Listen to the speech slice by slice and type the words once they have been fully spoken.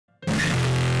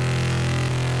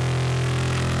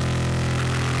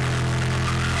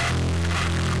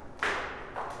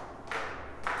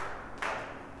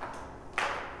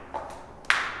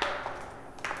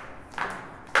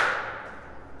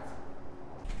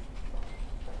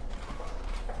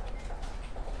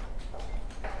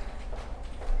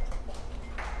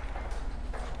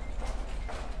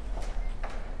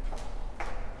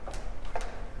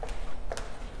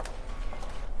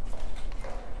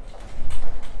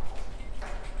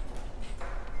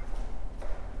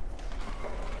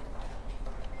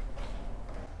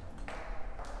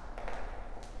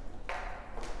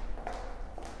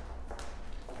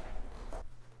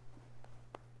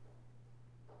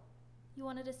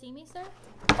wanted to see me, sir?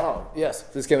 Oh, yes,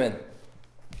 please come in.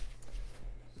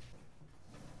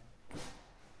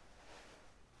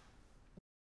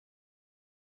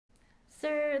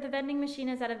 Sir, the vending machine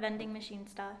is out of vending machine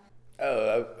stuff.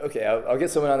 Oh, okay, I'll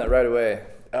get someone on that right away.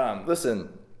 Listen,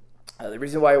 the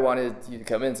reason why I wanted you to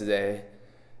come in today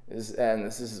is, and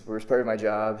this is the worst part of my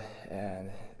job,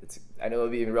 and I know it'll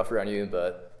be even rougher on you,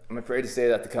 but I'm afraid to say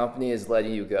that the company is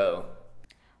letting you go.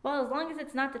 Well, as long as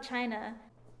it's not to China.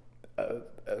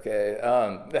 Okay,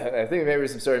 I think maybe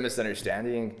there's some sort of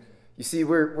misunderstanding. You see,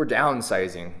 we're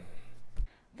downsizing.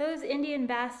 Those Indian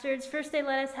bastards, first they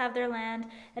let us have their land,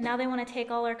 and now they want to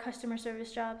take all our customer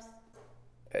service jobs.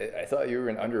 I thought you were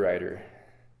an underwriter.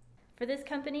 For this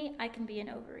company, I can be an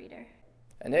overeater.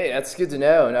 And hey, that's good to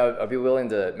know, and I'll be willing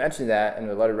to mention that in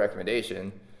a letter of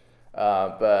recommendation.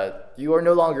 But you are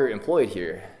no longer employed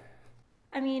here.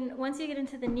 I mean, once you get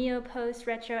into the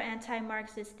neo-post-retro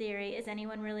anti-Marxist theory, is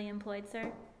anyone really employed, sir?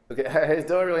 Okay, I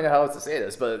don't really know how else to say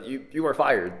this, but you are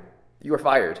fired. You are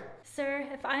fired. Sir,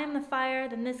 if I am the fire,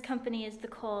 then this company is the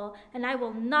coal, and I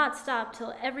will not stop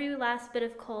till every last bit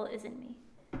of coal is in me.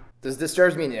 Does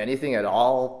discharge mean anything at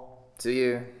all to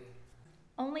you?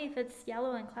 Only if it's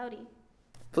yellow and cloudy.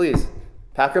 Please,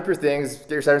 pack up your things,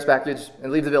 get your severance package,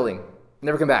 and leave the building.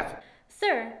 Never come back.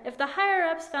 Sir, if the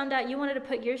higher-ups found out you wanted to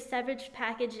put your severance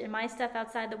package and my stuff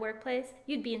outside the workplace,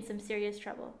 you'd be in some serious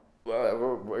trouble.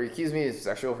 Well, you accuse me of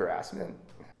sexual harassment?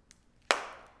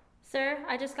 Sir,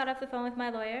 I just got off the phone with my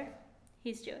lawyer.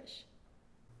 He's Jewish.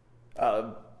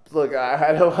 Look,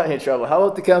 I don't want any trouble. How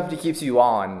about the company keeps you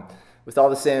on with all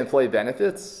the same employee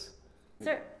benefits?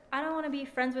 Sir, I don't want to be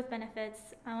friends with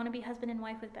benefits. I want to be husband and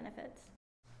wife with benefits.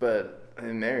 But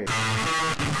I'm married.